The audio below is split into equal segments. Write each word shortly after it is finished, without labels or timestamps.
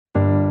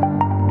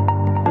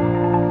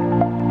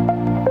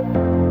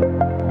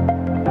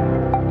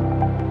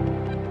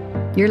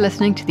You're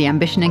listening to the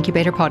Ambition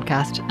Incubator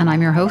podcast, and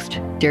I'm your host,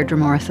 Deirdre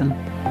Morrison.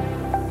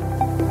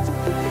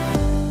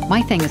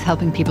 My thing is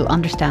helping people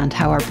understand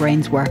how our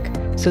brains work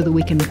so that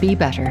we can be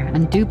better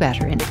and do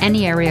better in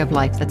any area of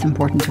life that's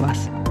important to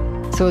us.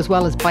 So as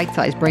well as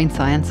bite-sized brain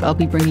science, I'll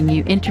be bringing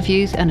you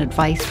interviews and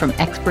advice from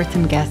experts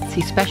and guests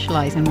who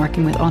specialise in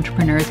working with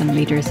entrepreneurs and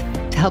leaders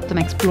to help them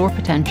explore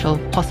potential,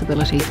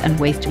 possibilities and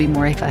ways to be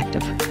more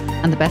effective.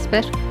 And the best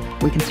bit?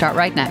 We can start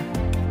right now.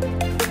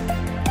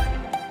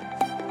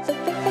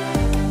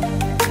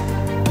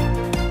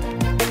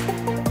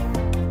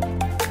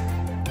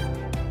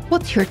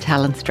 What's your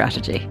talent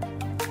strategy?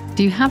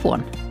 Do you have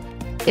one?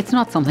 It's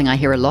not something I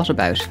hear a lot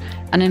about.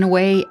 And in a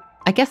way,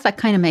 I guess that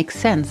kind of makes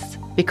sense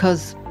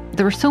because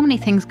there are so many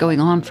things going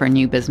on for a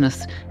new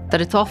business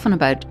that it's often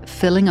about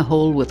filling a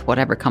hole with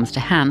whatever comes to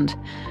hand,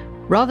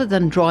 rather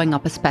than drawing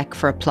up a spec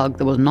for a plug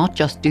that will not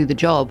just do the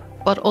job,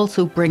 but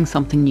also bring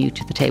something new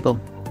to the table.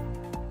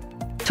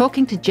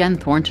 Talking to Jen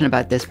Thornton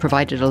about this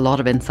provided a lot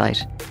of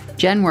insight.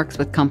 Jen works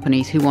with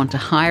companies who want to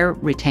hire,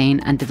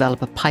 retain and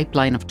develop a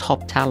pipeline of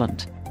top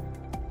talent.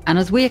 And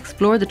as we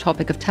explore the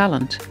topic of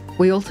talent,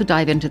 we also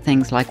dive into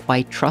things like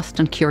why trust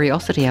and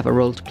curiosity have a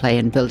role to play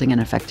in building an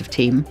effective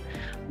team,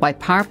 why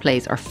power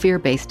plays are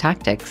fear-based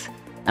tactics,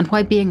 and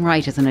why being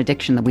right is an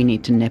addiction that we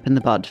need to nip in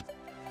the bud.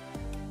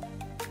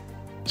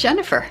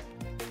 Jennifer,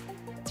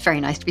 it's very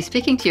nice to be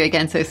speaking to you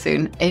again so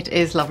soon. It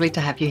is lovely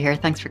to have you here.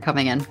 Thanks for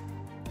coming in.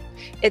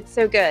 It's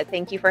so good.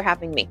 Thank you for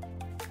having me.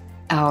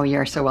 Oh,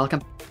 you're so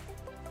welcome.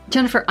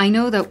 Jennifer, I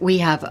know that we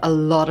have a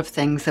lot of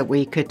things that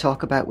we could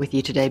talk about with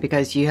you today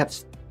because you have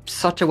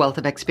such a wealth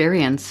of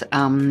experience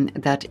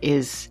that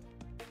is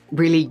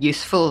really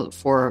useful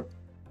for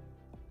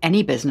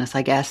any business,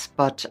 I guess.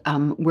 But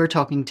we're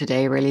talking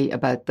today really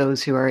about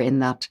those who are in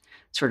that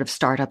sort of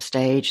startup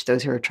stage,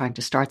 those who are trying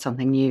to start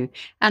something new,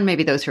 and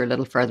maybe those who are a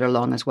little further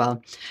along as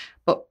well.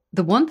 But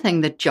the one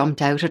thing that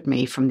jumped out at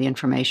me from the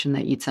information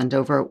that you'd sent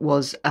over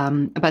was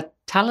about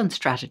talent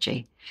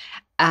strategy.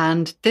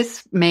 And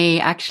this may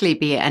actually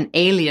be an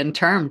alien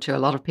term to a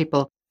lot of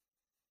people.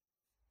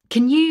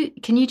 Can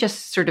you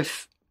just sort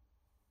of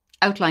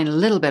outline a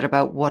little bit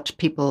about what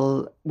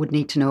people would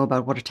need to know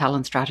about what a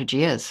talent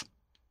strategy is?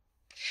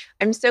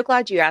 I'm so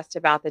glad you asked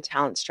about the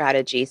talent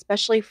strategy,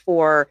 especially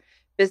for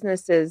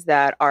businesses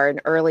that are in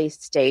early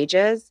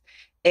stages.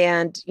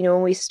 And,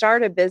 when we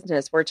start a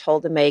business, we're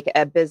told to make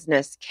a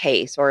business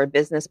case or a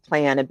business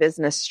plan, a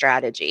business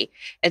strategy.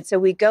 And so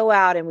we go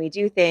out and we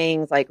do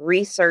things like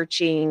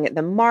researching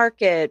the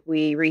market.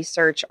 We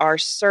research our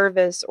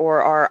service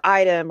or our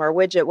item or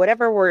widget,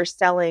 whatever we're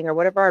selling or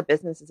whatever our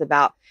business is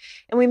about.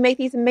 And we make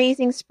these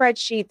amazing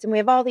spreadsheets and we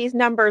have all these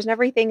numbers and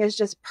everything is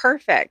just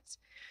perfect.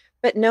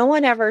 But no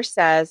one ever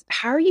says,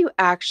 how are you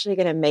actually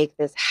going to make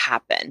this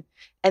happen?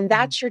 And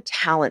that's your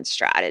talent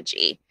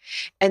strategy.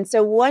 And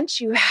so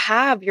once you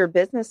have your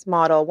business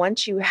model,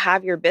 once you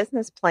have your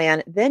business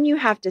plan, then you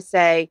have to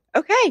say,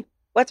 okay,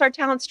 what's our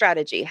talent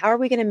strategy? How are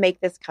we going to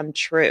make this come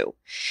true?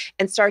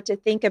 And start to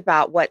think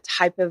about what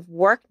type of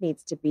work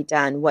needs to be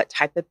done. What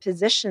type of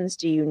positions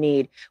do you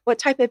need? What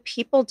type of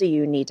people do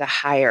you need to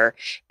hire?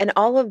 And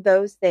all of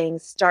those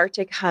things start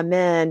to come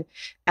in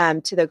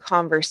to the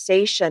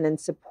conversation and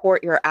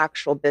support your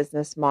actual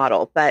business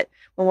model. But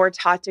when we're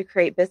taught to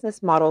create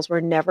business models,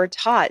 we're never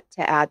taught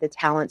to add the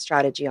talent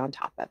strategy on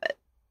top of it.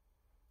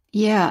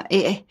 Yeah,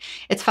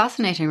 it's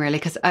fascinating, really,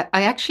 because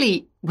I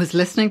actually was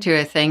listening to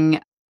a thing.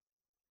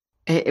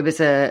 It was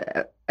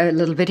a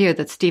little video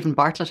that Stephen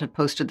Bartlett had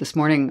posted this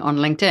morning on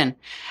LinkedIn.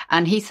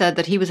 And he said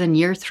that he was in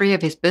year 3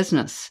 of his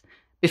business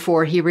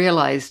before he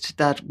realized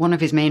that one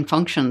of his main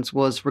functions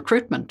was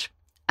recruitment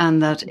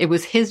and that it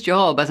was his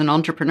job as an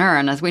entrepreneur.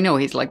 And as we know,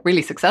 he's like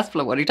really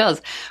successful at what he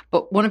does.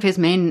 But one of his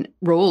main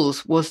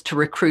roles was to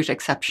recruit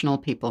exceptional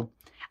people.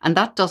 And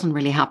that doesn't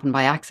really happen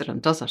by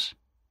accident, does it?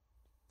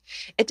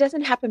 It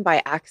doesn't happen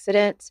by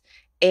accident.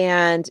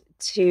 And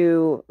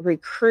to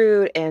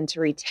recruit and to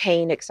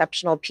retain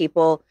exceptional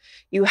people,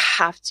 you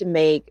have to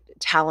make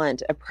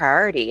talent a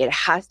priority. It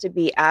has to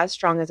be as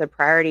strong as a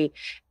priority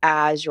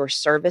as your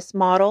service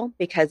model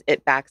because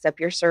it backs up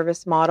your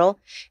service model.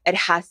 It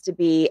has to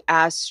be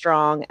as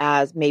strong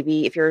as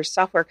maybe if you're a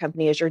software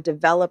company as your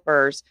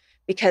developers,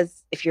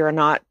 because if you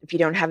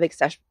don't have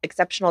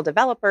exceptional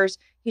developers,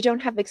 you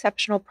don't have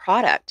exceptional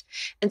product.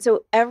 And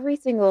so every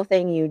single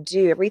thing you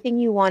do, everything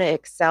you want to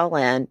excel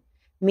in,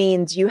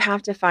 means you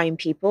have to find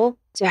people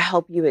to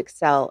help you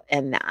excel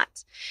in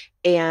that.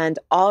 And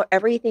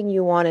everything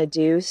you want to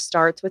do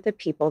starts with the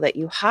people that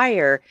you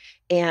hire.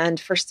 And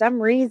for some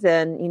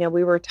reason,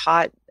 we were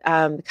taught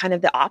kind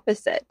of the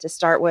opposite, to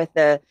start with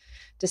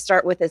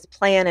this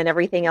plan and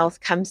everything else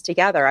comes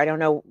together. I don't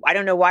know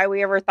why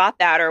we ever thought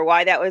that or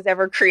why that was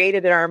ever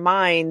created in our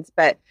minds,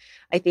 but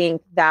I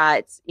think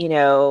that,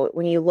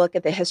 when you look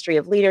at the history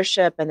of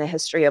leadership and the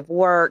history of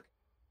work,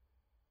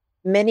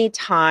 many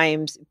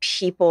times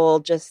people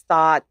just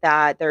thought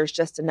that there's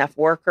just enough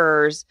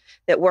workers,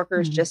 that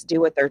workers just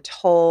do what they're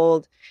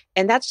told.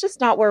 And that's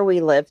just not where we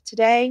live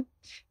today.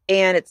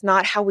 And it's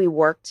not how we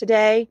work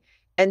today.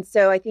 And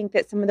so I think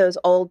that some of those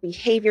old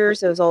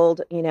behaviors, those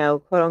old,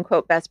 quote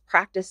unquote, best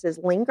practices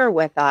linger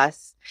with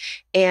us.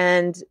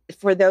 And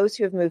for those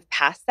who have moved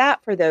past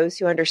that, for those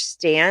who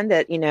understand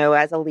that,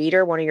 as a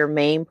leader, one of your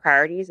main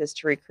priorities is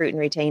to recruit and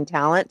retain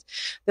talent,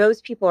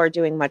 those people are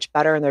doing much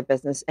better in their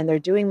business, and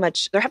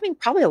they're having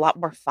probably a lot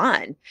more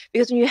fun,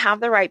 because when you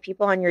have the right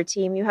people on your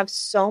team, you have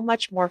so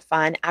much more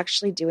fun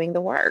actually doing the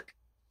work.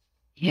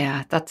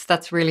 Yeah, that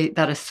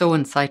is so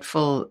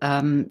insightful,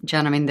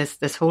 Jen. I mean,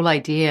 this whole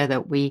idea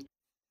that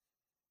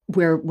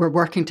we're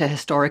working to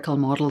historical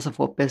models of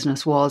what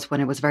business was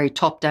when it was very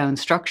top down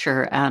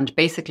structure, and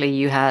basically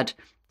you had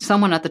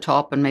someone at the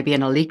top and maybe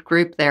an elite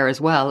group there as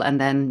well,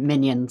 and then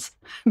minions,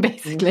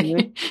 basically.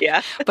 Mm-hmm.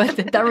 Yeah, but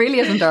that really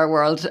isn't our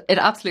world. It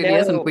absolutely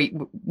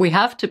isn't. We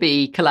have to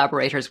be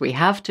collaborators. We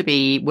have to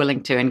be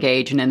willing to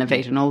engage and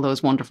innovate and all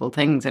those wonderful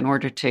things in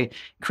order to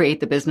create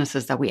the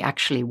businesses that we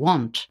actually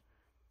want.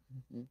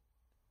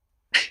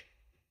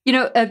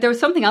 There was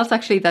something else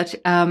actually that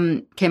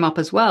came up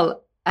as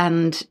well,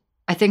 and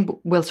I think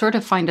we'll sort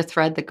of find a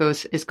thread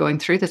that is going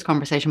through this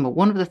conversation. But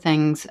one of the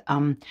things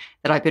that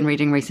I've been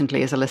reading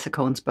recently is Alyssa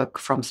Cohen's book,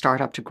 From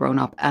Startup to Grown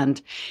Up,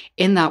 and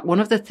in that, one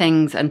of the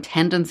things and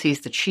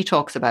tendencies that she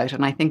talks about,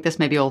 and I think this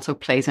maybe also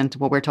plays into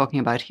what we're talking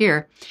about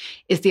here,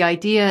 is the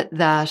idea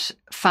that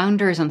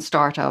founders and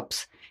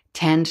startups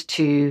tend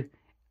to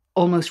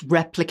almost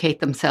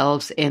replicate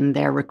themselves in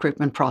their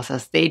recruitment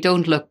process. They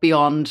don't look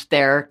beyond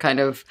their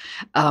kind of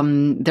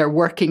their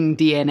working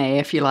DNA,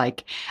 if you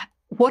like.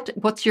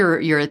 What's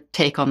your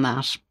take on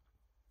that?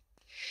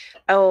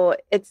 Oh,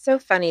 it's so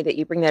funny that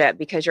you bring that up,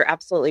 because you're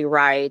absolutely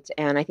right.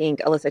 And I think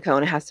Alyssa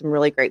Cohen has some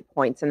really great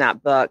points in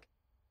that book.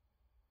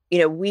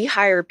 We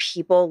hire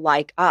people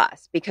like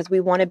us because we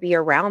want to be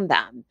around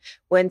them.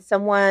 When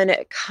someone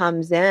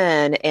comes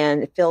in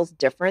and feels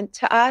different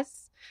to us,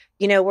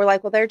 we're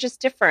like, well, they're just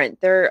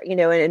different. They're,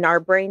 and our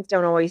brains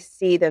don't always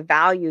see the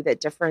value that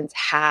difference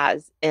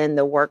has in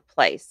the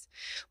workplace.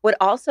 What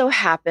also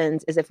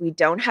happens is, if we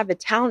don't have a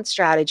talent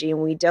strategy and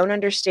we don't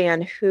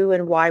understand who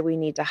and why we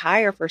need to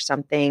hire for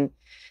something,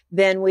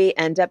 then we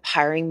end up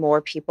hiring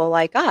more people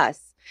like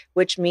us,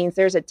 which means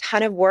there's a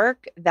ton of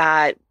work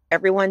that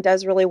everyone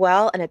does really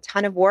well, and a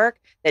ton of work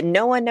that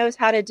no one knows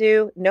how to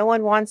do, no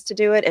one wants to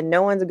do it, and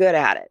no one's good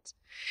at it.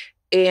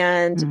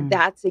 And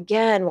that's,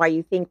 again, why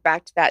you think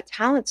back to that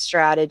talent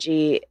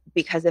strategy,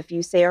 because if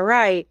you say, all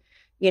right,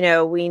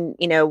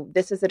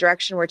 this is the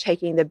direction we're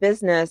taking the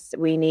business.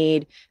 We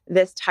need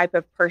this type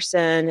of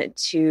person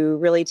to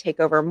really take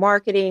over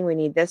marketing. We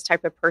need this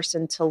type of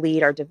person to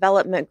lead our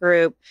development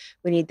group.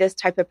 We need this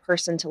type of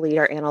person to lead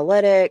our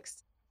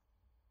analytics.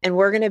 And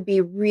we're going to be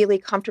really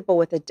comfortable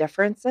with the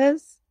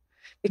differences,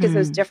 because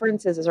those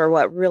differences are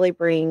what really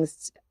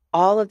brings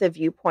all of the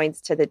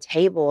viewpoints to the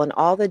table and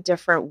all the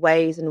different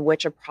ways in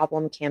which a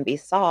problem can be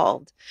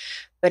solved.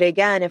 But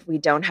again, if we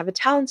don't have a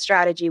talent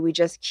strategy, we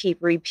just keep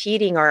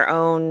repeating our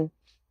own,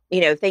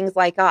 things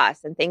like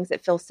us and things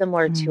that feel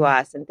similar to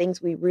us and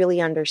things we really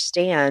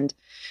understand.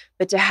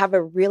 But to have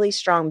a really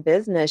strong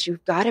business,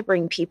 you've got to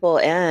bring people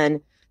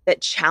in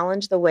that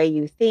challenge the way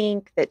you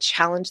think, that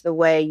challenge the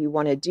way you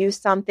want to do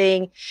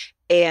something,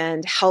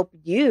 and help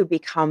you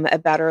become a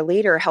better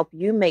leader, help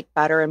you make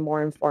better and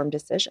more informed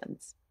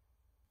decisions.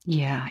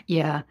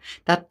 Yeah.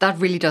 That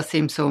really does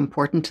seem so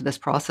important to this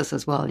process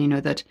as well.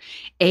 That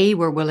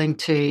we're willing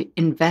to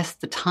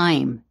invest the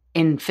time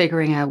in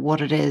figuring out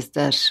what it is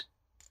that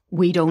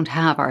we don't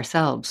have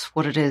ourselves,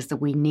 what it is that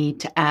we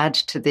need to add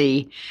to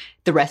the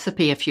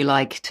recipe, if you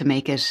like, to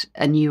make it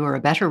a new or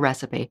a better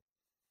recipe.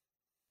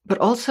 But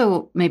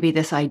also maybe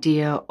this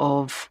idea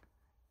of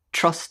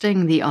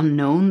trusting the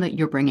unknown that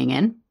you're bringing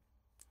in.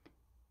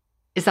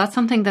 Is that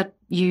something that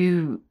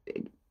you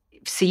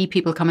see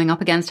people coming up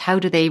against? How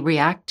do they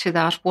react to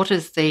that?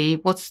 What's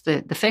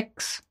the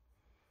fix?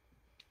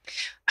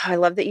 I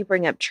love that you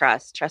bring up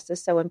trust. Trust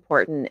is so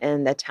important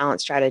in the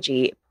talent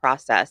strategy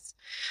process.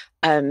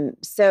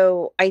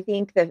 So I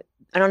think that,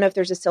 I don't know if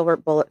there's a silver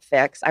bullet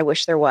fix. I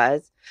wish there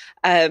was,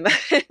 but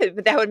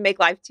that would make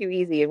life too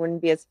easy. It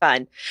wouldn't be as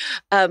fun.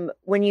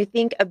 When you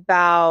think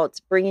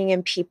about bringing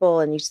in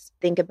people and you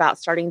think about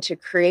starting to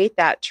create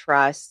that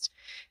trust,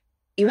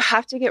 you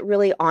have to get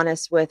really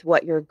honest with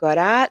what you're good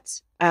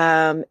at,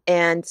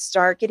 and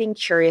start getting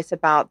curious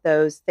about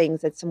those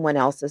things that someone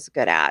else is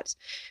good at.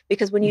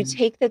 Because when you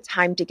take the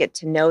time to get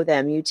to know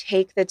them, you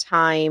take the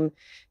time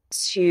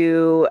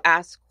to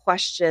ask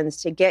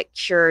questions, to get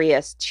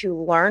curious, to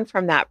learn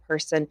from that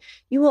person,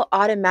 you will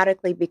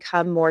automatically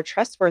become more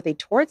trustworthy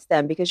towards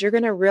them, because you're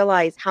going to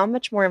realize how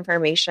much more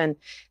information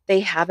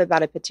they have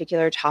about a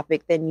particular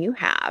topic than you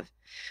have.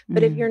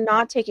 But if you're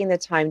not taking the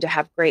time to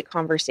have great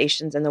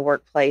conversations in the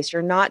workplace,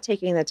 you're not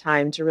taking the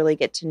time to really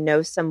get to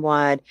know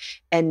someone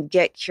and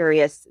get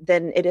curious,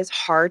 then it is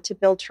hard to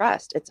build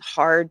trust. It's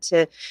hard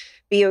to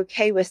be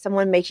okay with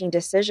someone making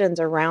decisions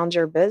around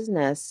your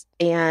business.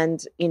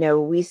 And,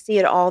 we see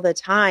it all the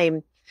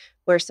time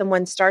where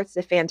someone starts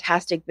a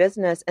fantastic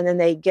business and then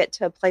they get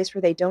to a place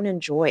where they don't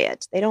enjoy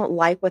it. They don't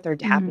like what they're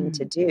having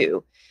to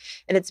do.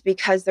 And it's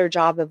because their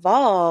job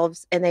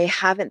evolves and they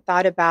haven't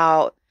thought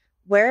about,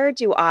 where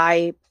do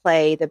I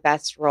play the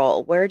best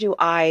role? Where do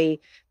I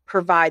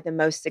provide the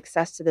most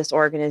success to this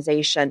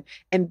organization,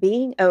 and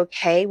being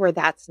okay where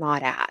that's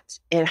not at,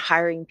 and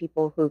hiring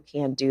people who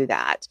can do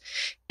that.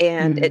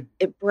 And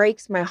it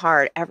breaks my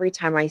heart every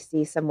time I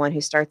see someone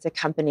who starts a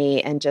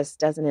company and just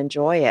doesn't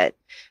enjoy it,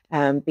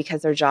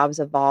 because their job's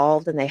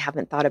evolved and they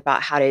haven't thought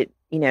about how to,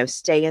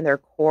 stay in their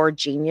core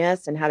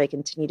genius and how to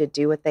continue to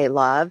do what they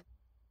love.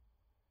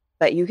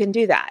 But you can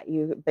do that.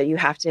 But you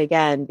have to,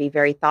 again, be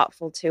very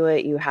thoughtful to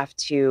it. You have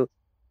to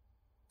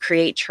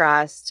create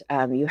trust.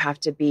 You have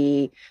to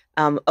be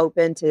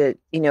open to,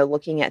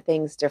 looking at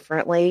things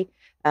differently.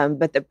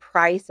 But the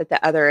price at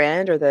the other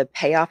end, or the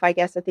payoff, I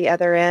guess, at the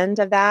other end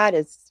of that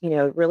is,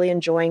 really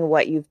enjoying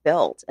what you've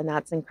built. And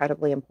that's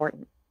incredibly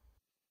important.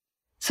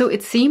 So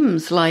it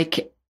seems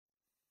like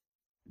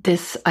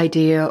this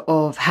idea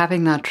of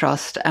having that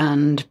trust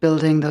and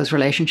building those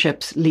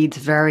relationships leads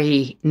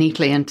very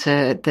neatly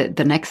into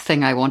the next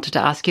thing I wanted to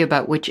ask you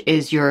about, which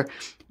is your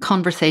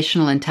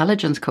conversational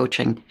intelligence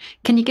coaching.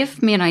 Can you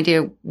give me an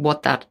idea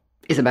what that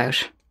is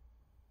about?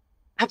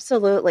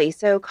 Absolutely.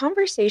 So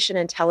conversation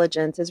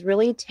intelligence is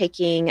really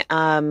taking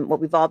what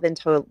we've all been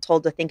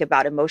told to think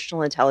about,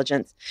 emotional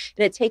intelligence,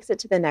 and it takes it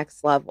to the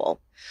next level.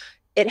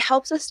 It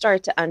helps us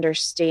start to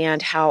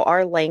understand how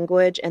our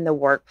language in the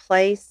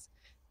workplace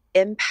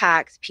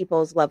impacts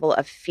people's level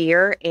of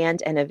fear and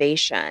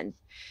innovation,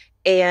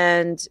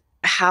 and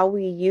how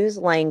we use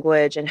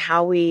language and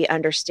how we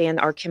understand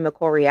our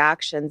chemical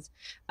reactions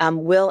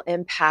will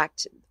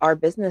impact our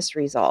business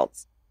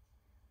results.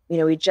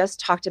 We just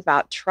talked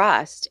about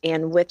trust,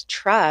 and with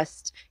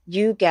trust,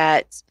 you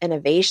get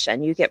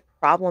innovation, you get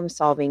problem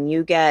solving,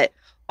 you get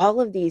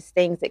all of these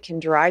things that can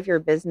drive your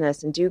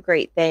business and do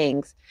great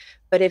things.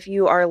 But if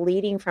you are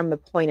leading from a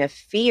point of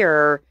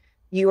fear,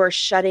 you are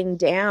shutting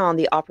down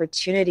the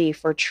opportunity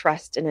for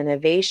trust and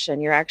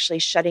innovation. You're actually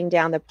shutting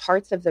down the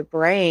parts of the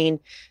brain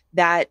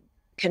that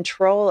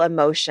control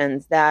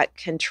emotions, that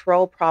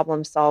control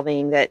problem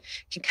solving, that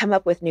can come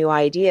up with new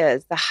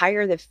ideas. The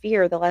higher the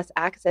fear, the less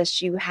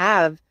access you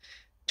have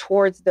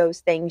towards those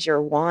things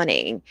you're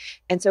wanting.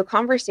 And so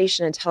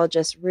conversation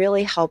intelligence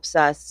really helps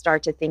us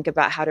start to think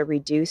about how to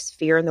reduce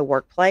fear in the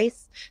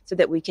workplace so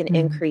that we can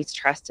increase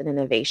trust and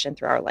innovation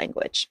through our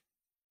language.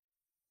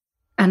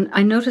 And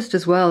I noticed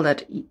as well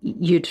that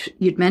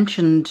you'd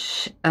mentioned,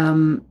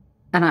 and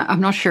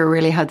I'm not sure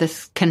really how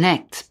this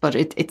connects, but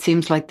it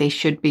seems like they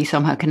should be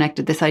somehow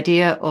connected. This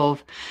idea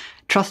of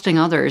trusting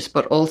others,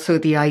 but also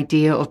the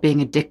idea of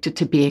being addicted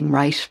to being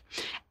right.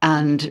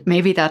 And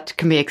maybe that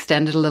can be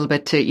extended a little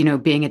bit to,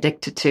 being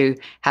addicted to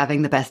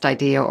having the best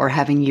idea or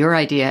having your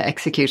idea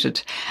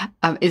executed.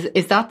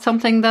 Is that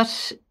something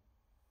that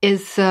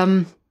is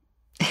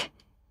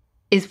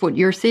what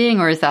you're seeing,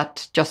 or is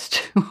that just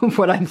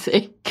what I'm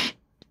seeing?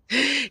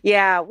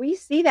 Yeah, we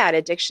see that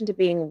addiction to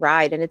being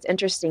right. And it's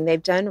interesting.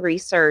 They've done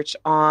research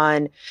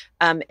on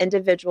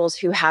individuals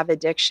who have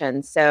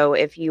addiction. So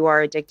if you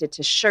are addicted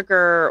to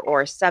sugar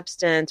or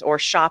substance or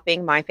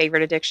shopping, my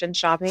favorite addiction,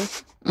 shopping,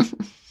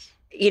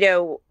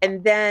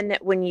 and then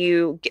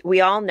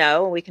we all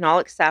know, we can all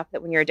accept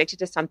that when you're addicted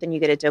to something,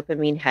 you get a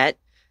dopamine hit.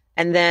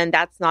 And then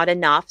that's not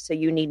enough. So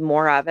you need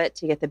more of it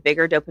to get the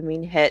bigger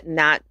dopamine hit. And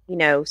that,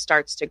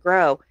 starts to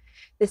grow.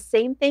 The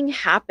same thing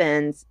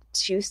happens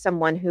to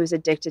someone who's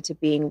addicted to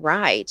being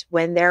right.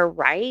 When they're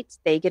right,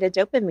 they get a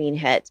dopamine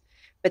hit.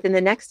 But then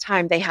the next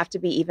time they have to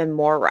be even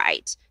more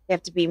right. They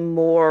have to be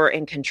more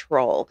in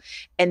control.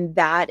 And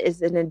that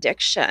is an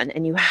addiction.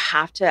 And you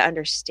have to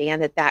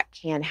understand that that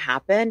can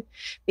happen,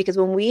 because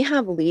when we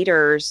have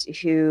leaders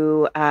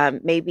who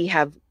maybe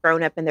have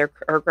grown in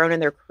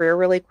their career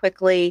really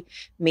quickly,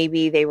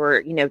 maybe they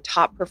were,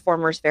 top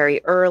performers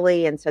very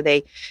early. And so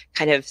they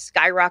kind of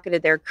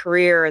skyrocketed their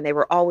career and they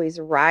were always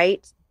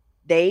right.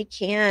 They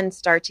can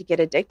start to get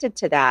addicted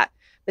to that.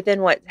 But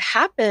then what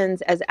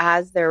happens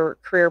as their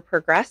career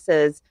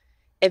progresses,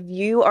 if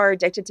you are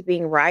addicted to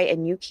being right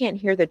and you can't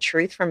hear the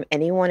truth from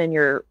anyone in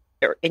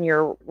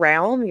your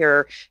realm,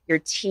 your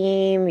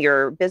team,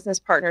 your business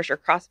partners, your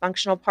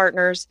cross-functional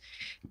partners,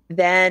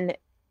 then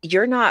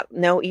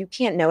you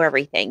can't know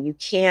everything. You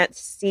can't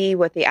see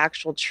what the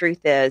actual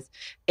truth is.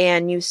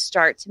 And you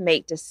start to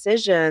make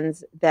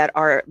decisions that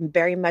are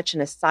very much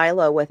in a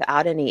silo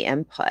without any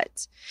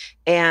input.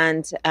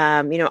 And,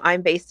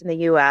 I'm based in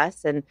the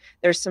US, and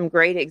there's some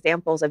great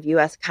examples of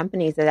US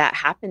companies that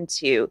happened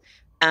to.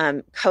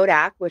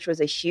 Kodak, which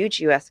was a huge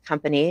US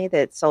company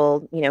that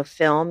sold,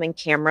 film and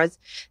cameras,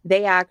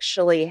 they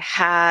actually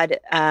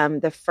had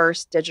the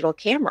first digital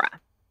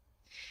camera.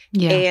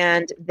 Yeah.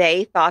 And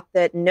they thought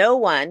that no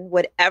one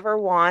would ever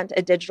want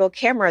a digital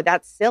camera.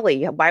 That's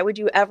silly. Why would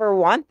you ever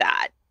want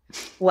that?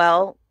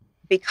 Well,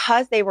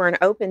 because they weren't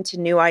open to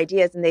new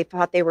ideas and they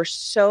thought they were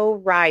so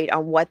right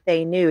on what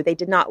they knew, they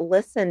did not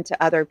listen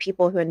to other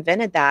people who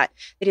invented that.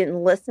 They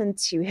didn't listen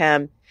to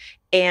him.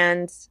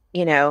 And,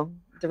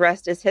 the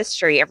rest is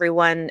history.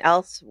 Everyone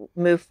else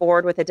moved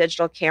forward with a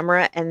digital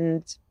camera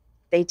and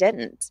they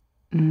didn't.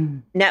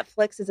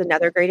 Netflix is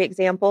another great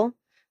example.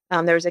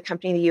 There was a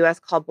company in the US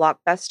called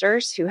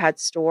Blockbusters who had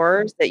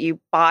stores that you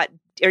bought,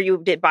 or you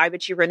did buy,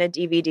 but you rented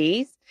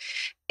DVDs.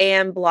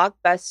 And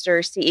Blockbuster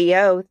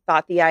CEO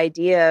thought the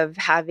idea of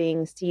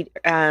having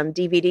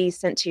DVDs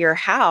sent to your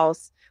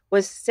house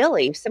was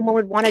silly. Someone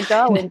would want to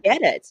go and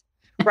get it,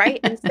 right?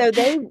 And so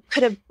they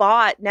could have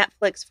bought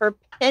Netflix for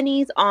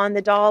pennies on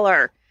the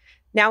dollar.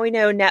 Now we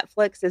know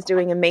Netflix is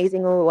doing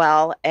amazingly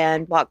well,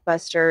 and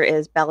Blockbuster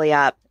is belly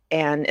up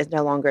and is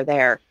no longer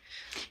there.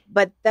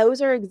 But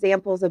those are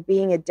examples of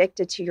being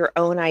addicted to your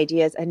own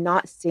ideas and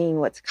not seeing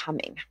what's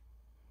coming.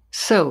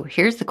 So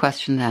here's the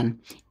question then.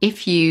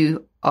 If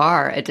you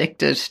are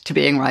addicted to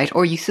being right,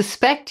 or you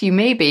suspect you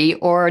may be,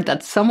 or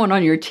that someone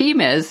on your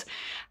team is,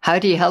 how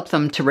do you help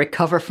them to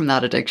recover from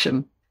that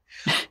addiction?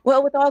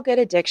 Well, with all good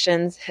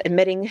addictions,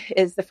 admitting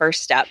is the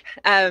first step,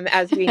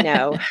 as we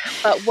know.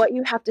 But what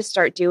you have to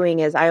start doing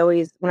is,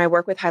 when I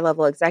work with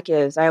high-level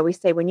executives, I always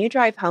say, when you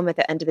drive home at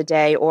the end of the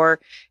day, or,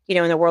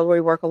 in the world where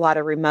we work a lot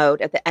of remote,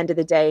 at the end of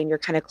the day and you're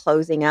kind of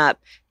closing up,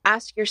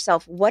 ask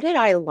yourself, what did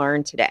I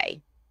learn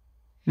today?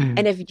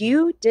 And if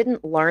you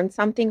didn't learn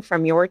something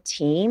from your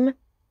team,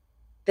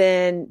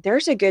 then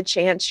there's a good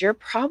chance you're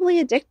probably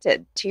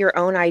addicted to your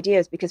own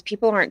ideas because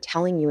people aren't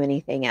telling you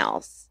anything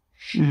else.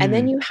 And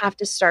then you have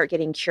to start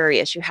getting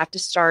curious. You have to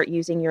start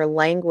using your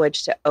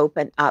language to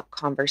open up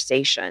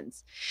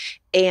conversations.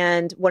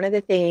 And one of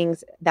the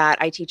things that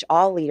I teach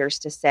all leaders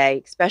to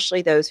say,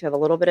 especially those who have a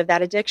little bit of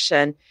that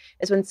addiction,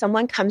 is when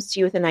someone comes to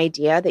you with an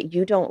idea that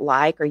you don't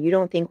like or you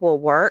don't think will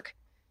work,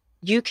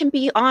 you can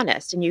be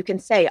honest and you can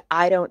say,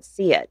 I don't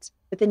see it.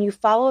 But then you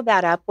follow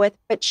that up with,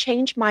 but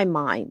change my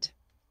mind.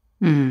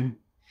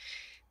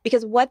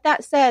 Because what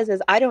that says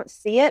is, I don't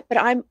see it, but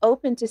I'm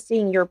open to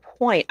seeing your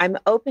point. I'm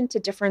open to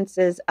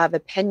differences of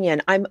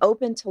opinion. I'm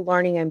open to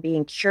learning and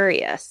being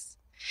curious.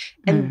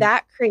 And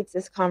that creates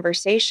this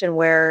conversation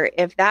where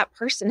if that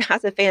person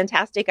has a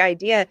fantastic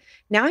idea,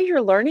 now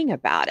you're learning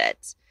about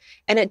it.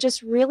 And it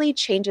just really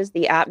changes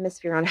the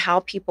atmosphere on how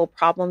people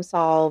problem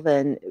solve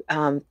and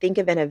think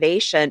of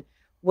innovation,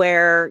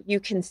 where you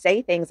can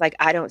say things like,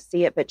 I don't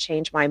see it, but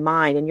change my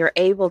mind. And you're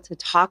able to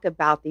talk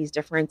about these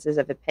differences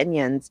of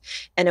opinions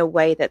in a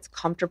way that's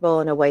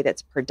comfortable, in a way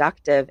that's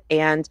productive.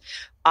 And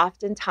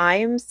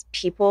oftentimes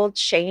people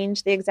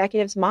change the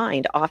executive's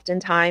mind.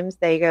 Oftentimes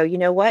they go, you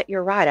know what,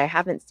 you're right, I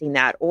haven't seen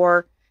that.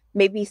 Or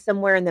maybe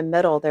somewhere in the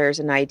middle, there's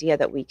an idea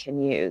that we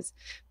can use.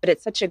 But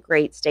it's such a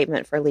great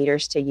statement for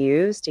leaders to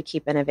use to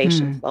keep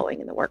innovation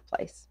flowing in the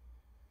workplace.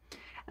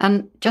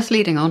 And just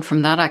leading on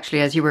from that,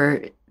 actually, as you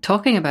were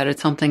talking about it,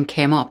 something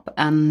came up,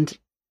 and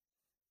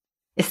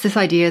it's this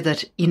idea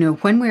that,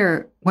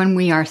 when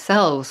we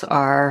ourselves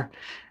are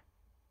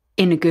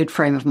in a good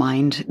frame of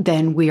mind,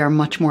 then we are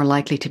much more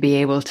likely to be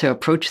able to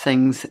approach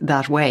things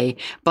that way.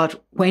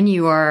 But when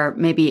you are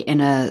maybe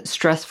in a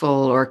stressful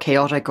or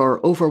chaotic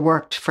or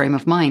overworked frame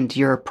of mind,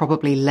 you're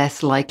probably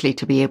less likely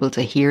to be able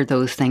to hear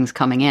those things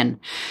coming in.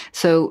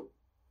 So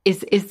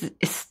is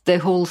the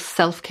whole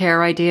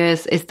self-care idea,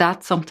 is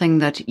that something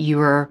that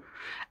you're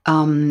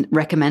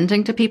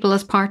recommending to people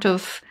as part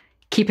of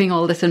keeping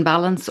all this in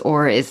balance,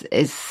 or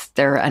is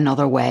there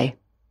another way?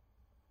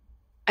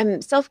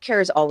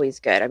 Self-care is always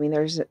good. I mean,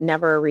 there's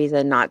never a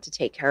reason not to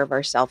take care of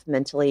ourselves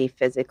mentally,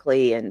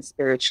 physically, and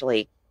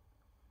spiritually.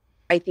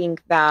 I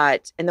think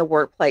that in the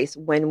workplace,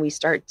 when we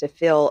start to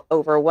feel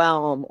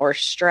overwhelmed or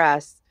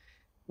stress,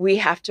 we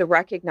have to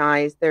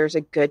recognize there's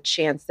a good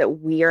chance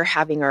that we are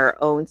having our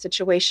own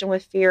situation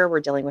with fear. We're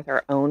dealing with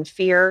our own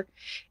fear.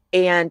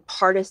 And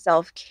part of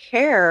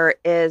self-care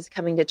is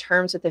coming to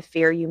terms with the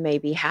fear you may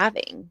be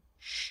having.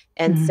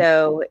 And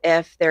so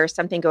if there's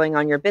something going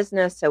on in your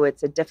business, so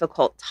it's a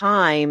difficult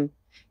time,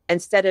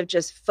 instead of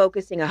just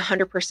focusing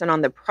 100%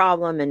 on the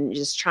problem and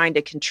just trying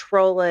to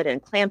control it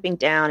and clamping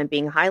down and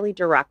being highly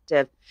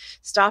directive,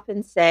 stop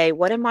and say,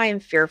 what am I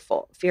in fear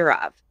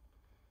of?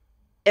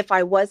 If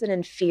I wasn't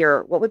in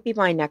fear, what would be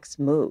my next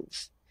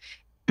move?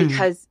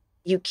 Because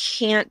you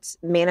can't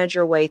manage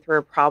your way through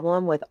a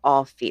problem with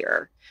all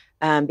fear.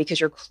 Because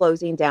you're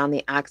closing down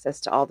the access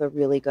to all the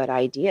really good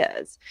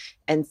ideas.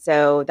 And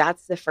so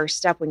that's the first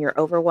step when you're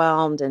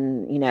overwhelmed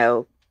and,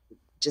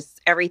 just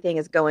everything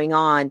is going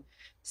on.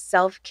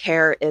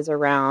 Self-care is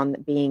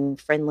around being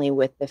friendly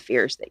with the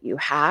fears that you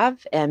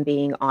have and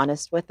being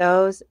honest with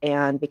those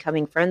and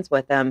becoming friends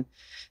with them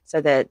so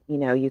that,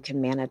 you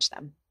can manage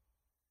them.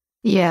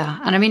 Yeah.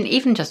 And I mean,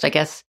 even just, I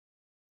guess,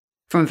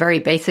 from a very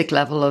basic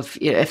level of,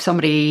 if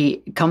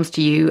somebody comes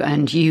to you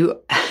and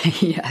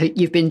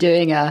you've been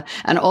doing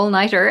an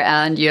all-nighter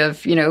and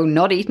you've,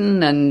 not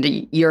eaten and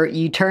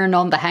you turn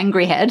on the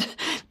hangry head,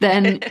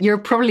 then you're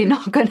probably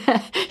not going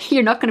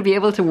to be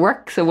able to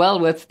work so well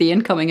with the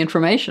incoming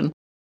information.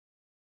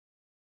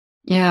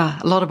 Yeah,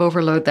 a lot of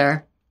overload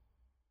there.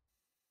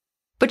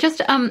 But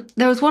just,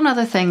 there was one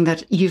other thing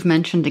that you've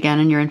mentioned again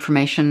in your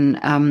information,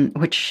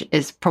 which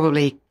is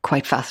probably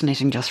quite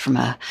fascinating just from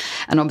an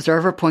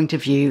observer point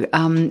of view.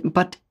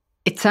 But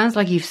It sounds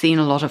like you've seen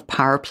a lot of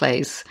power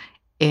plays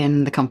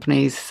in the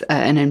companies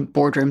and in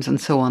boardrooms and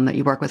so on that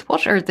you work with.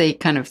 What are the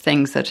kind of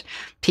things that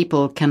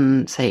people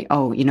can say,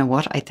 oh, you know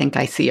what, I think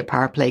I see a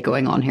power play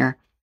going on here?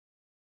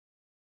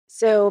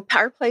 So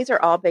power plays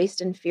are all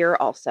based in fear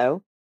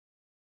also.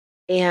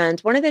 And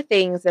one of the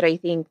things that I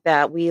think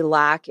that we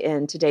lack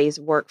in today's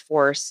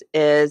workforce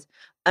is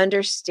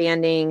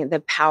understanding the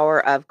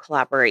power of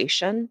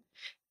collaboration.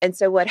 And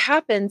so what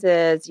happens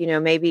is,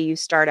 maybe you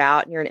start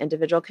out and you're an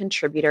individual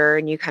contributor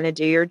and you kind of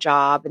do your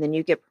job and then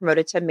you get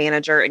promoted to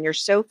manager and you're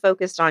so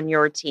focused on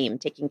your team,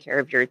 taking care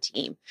of your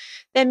team.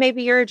 Then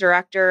maybe you're a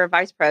director, a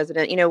vice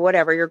president,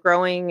 whatever, you're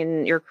growing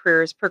and your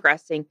career is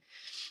progressing.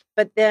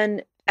 But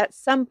then at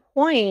some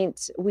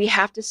point, we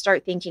have to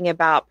start thinking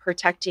about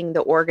protecting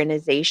the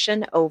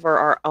organization over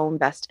our own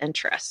best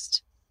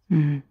interest.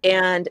 Mm-hmm.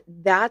 And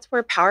that's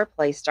where power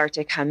plays start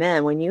to come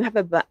in. When you have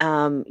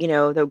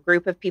the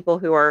group of people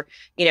who are,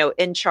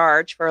 in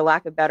charge, for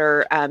lack of a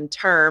better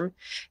term,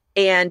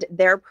 and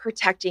they're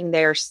protecting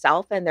their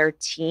self and their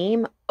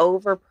team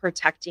over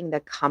protecting the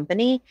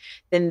company,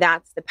 then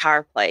that's the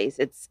power plays.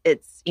 It's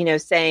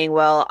saying,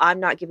 well, I'm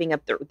not giving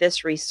up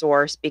this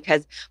resource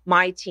because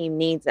my team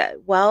needs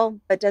it. Well,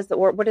 but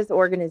what does the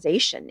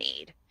organization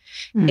need?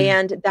 Mm.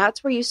 And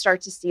that's where you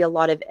start to see a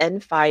lot of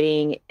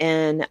infighting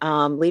in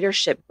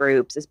leadership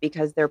groups, is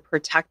because they're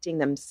protecting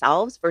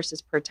themselves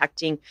versus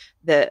protecting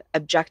the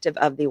objective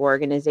of the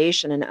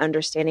organization, and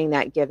understanding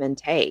that give and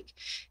take,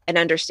 and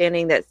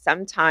understanding that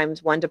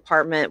sometimes one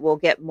department will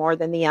get more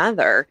than the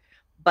other,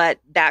 but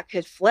that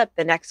could flip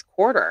the next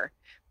quarter.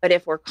 But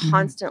if we're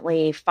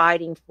constantly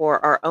fighting for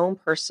our own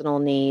personal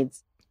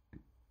needs,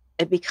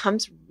 it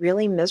becomes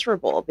really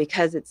miserable,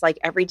 because it's like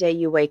every day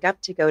you wake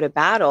up to go to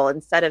battle,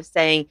 instead of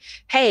saying,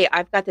 hey,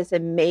 I've got this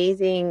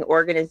amazing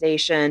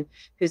organization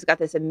who's got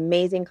this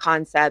amazing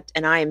concept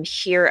and I am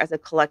here as a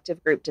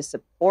collective group to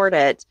support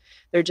it.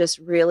 They're just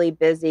really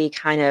busy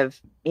kind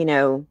of,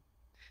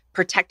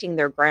 protecting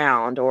their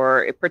ground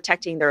or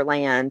protecting their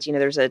land.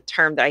 There's a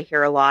term that I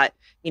hear a lot,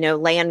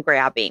 land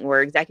grabbing,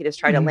 where executives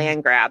try to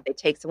land grab. They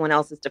take someone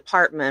else's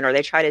department, or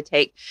they try to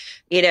take,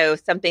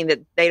 something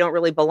that they don't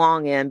really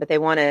belong in, but they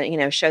want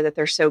to, show that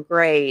they're so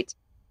great.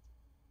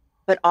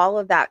 But all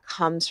of that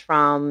comes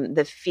from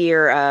the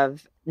fear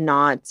of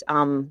not,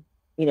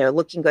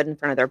 looking good in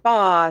front of their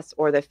boss,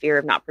 or the fear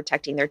of not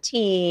protecting their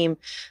team.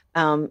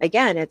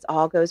 Again, it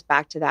all goes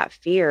back to that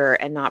fear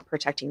and not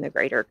protecting the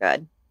greater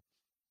good.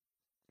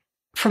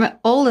 From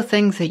all the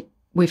things that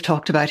we've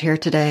talked about here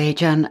today,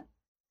 Jen,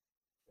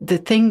 the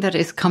thing that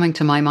is coming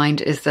to my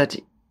mind is that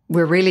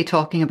we're really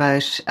talking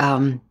about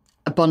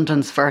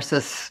abundance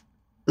versus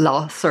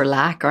loss or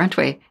lack, aren't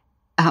we?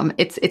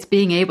 It's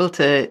being able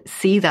to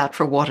see that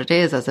for what it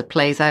is as it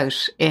plays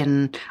out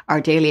in our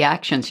daily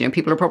actions.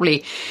 People are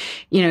probably,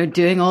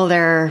 doing all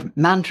their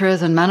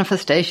mantras and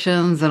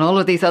manifestations and all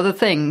of these other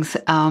things.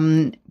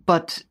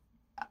 But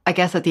I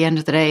guess at the end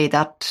of the day,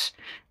 that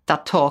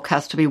talk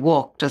has to be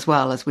walked as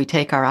well as we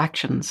take our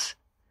actions.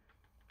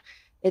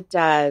 It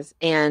does.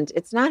 And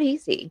it's not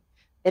easy.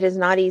 It is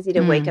not easy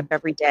to wake up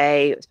every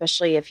day,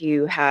 especially if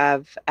you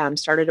have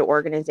started an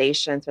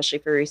organization, especially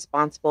if you're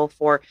responsible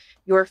for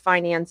your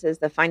finances,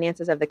 the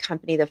finances of the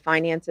company, the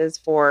finances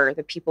for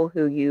the people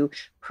who you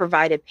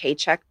provide a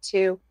paycheck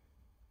to.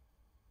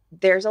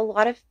 There's a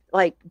lot of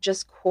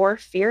just core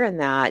fear in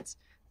that.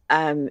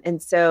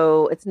 And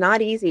so it's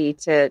not easy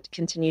to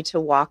continue to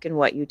walk in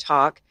what you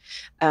talk.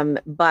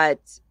 But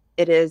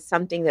it is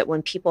something that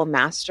when people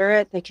master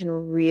it, they can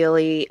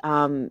really,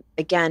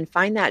 again,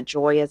 find that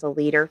joy as a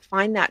leader,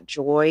 find that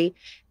joy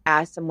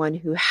as someone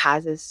who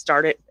has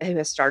started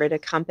a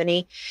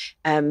company.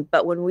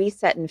 But when we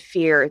sit in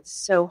fear, it's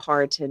so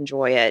hard to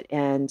enjoy it.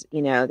 And,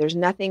 there's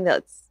nothing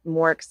that's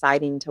more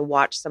exciting to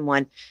watch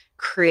someone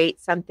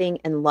create something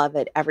and love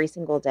it every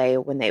single day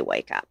when they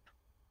wake up.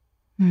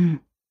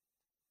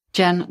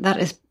 Jen, that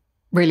is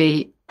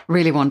really,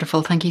 really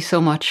wonderful. Thank you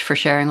so much for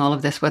sharing all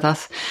of this with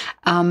us.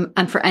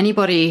 And for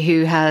anybody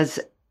who has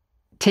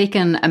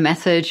taken a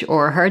message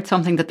or heard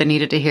something that they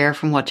needed to hear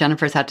from what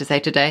Jennifer's had to say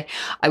today,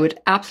 I would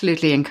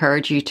absolutely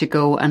encourage you to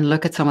go and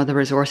look at some of the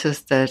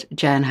resources that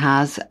Jen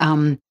has.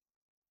 Do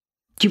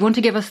you want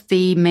to give us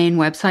the main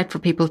website for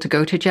people to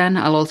go to, Jen?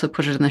 I'll also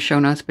put it in the show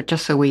notes, but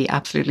just so we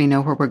absolutely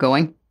know where we're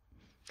going.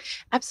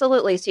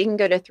 Absolutely. So you can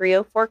go to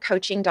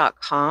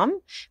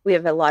 304coaching.com. We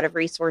have a lot of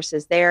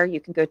resources there. You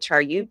can go to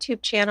our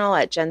YouTube channel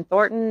at Jen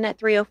Thornton at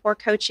 304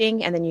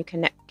 Coaching, and then you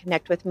can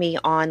connect with me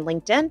on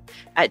LinkedIn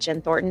at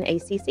Jen Thornton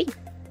ACC.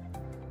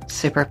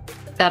 Super.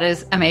 That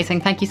is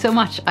amazing. Thank you so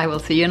much. I will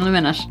see you in a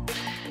minute.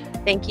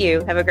 Thank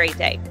you. Have a great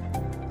day.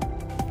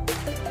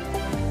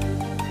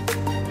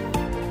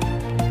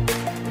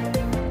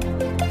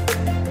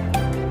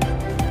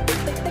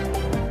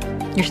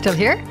 You're still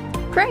here?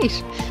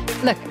 Great.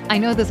 Look, I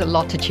know there's a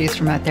lot to choose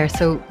from out there,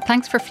 so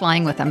thanks for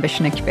flying with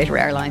Ambition Incubator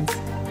Airlines,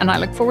 and I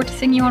look forward to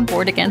seeing you on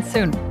board again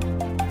soon.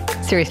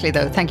 Seriously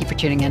though, thank you for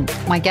tuning in.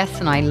 My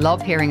guests and I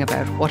love hearing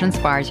about what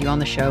inspires you on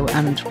the show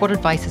and what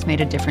advice has made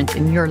a difference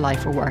in your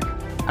life or work,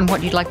 and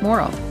what you'd like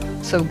more of.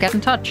 So get in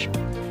touch.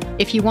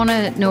 If you want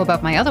to know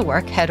about my other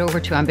work, head over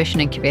to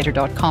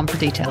ambitionincubator.com for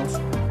details.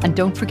 And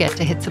don't forget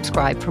to hit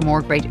subscribe for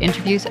more great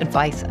interviews,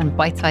 advice, and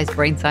bite-sized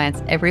brain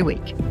science every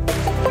week.